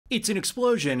It's an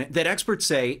explosion that experts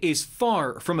say is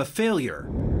far from a failure.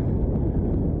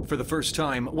 For the first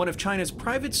time, one of China's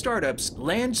private startups,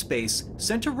 LandSpace,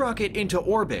 sent a rocket into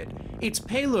orbit. Its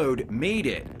payload made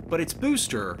it, but its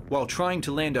booster, while trying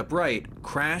to land upright,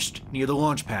 crashed near the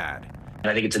launch pad.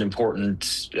 I think it's an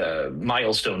important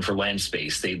milestone for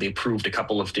LandSpace. They proved a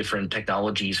couple of different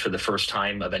technologies for the first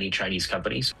time of any Chinese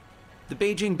companies. The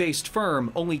Beijing-based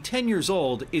firm, only 10 years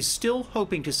old, is still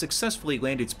hoping to successfully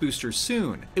land its booster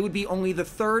soon. It would be only the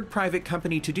third private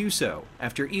company to do so,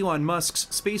 after Elon Musk's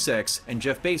SpaceX and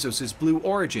Jeff Bezos' Blue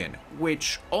Origin,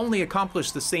 which only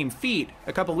accomplished the same feat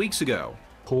a couple weeks ago.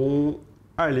 From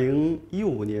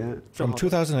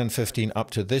 2015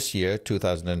 up to this year,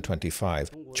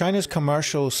 2025, China's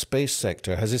commercial space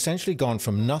sector has essentially gone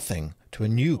from nothing to a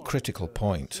new critical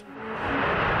point.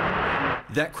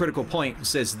 That critical point,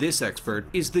 says this expert,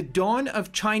 is the dawn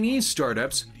of Chinese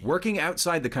startups working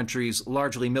outside the country's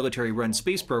largely military-run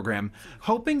space program,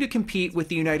 hoping to compete with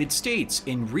the United States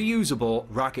in reusable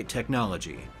rocket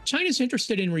technology. China's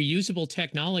interested in reusable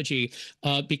technology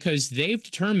because they've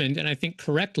determined, and I think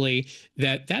correctly,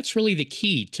 that that's really the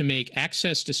key to make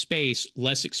access to space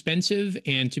less expensive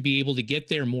and to be able to get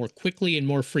there more quickly and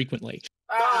more frequently.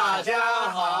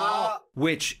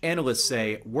 Which, analysts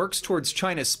say, works towards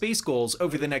China's space goals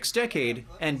over the next decade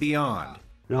and beyond.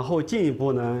 More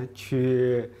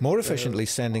efficiently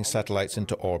sending satellites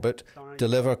into orbit,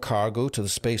 deliver cargo to the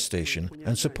space station,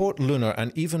 and support lunar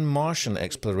and even Martian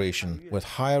exploration with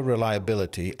higher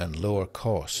reliability and lower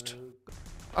cost.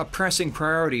 A pressing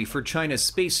priority for China's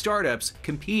space startups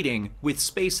competing with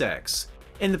SpaceX.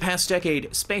 In the past decade,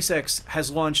 SpaceX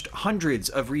has launched hundreds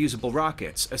of reusable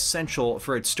rockets, essential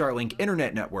for its Starlink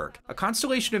internet network, a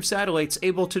constellation of satellites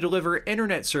able to deliver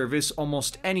internet service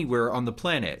almost anywhere on the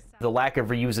planet. The lack of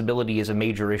reusability is a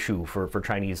major issue for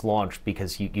Chinese launch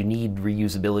because you need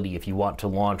reusability if you want to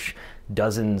launch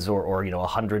dozens or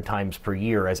 100 times per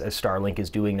year, as Starlink is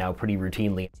doing now pretty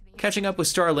routinely. Catching up with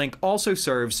Starlink also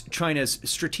serves China's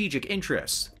strategic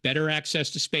interests. Better access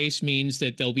to space means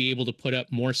that they'll be able to put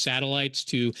up more satellites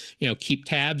to, keep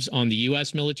tabs on the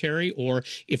U.S. military, or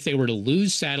if they were to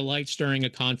lose satellites during a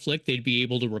conflict, they'd be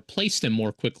able to replace them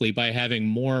more quickly by having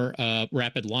more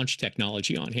rapid launch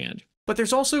technology on hand. But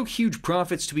there's also huge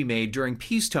profits to be made during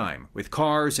peacetime. With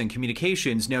cars and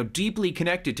communications now deeply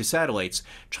connected to satellites,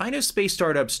 China's space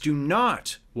startups do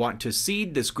not want to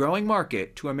cede this growing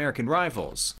market to American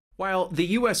rivals. While the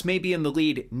U.S. may be in the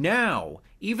lead now,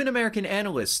 even American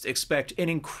analysts expect an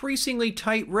increasingly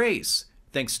tight race,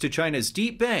 thanks to China's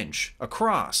deep bench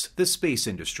across the space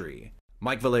industry.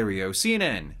 Mike Valerio,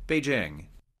 CNN, Beijing.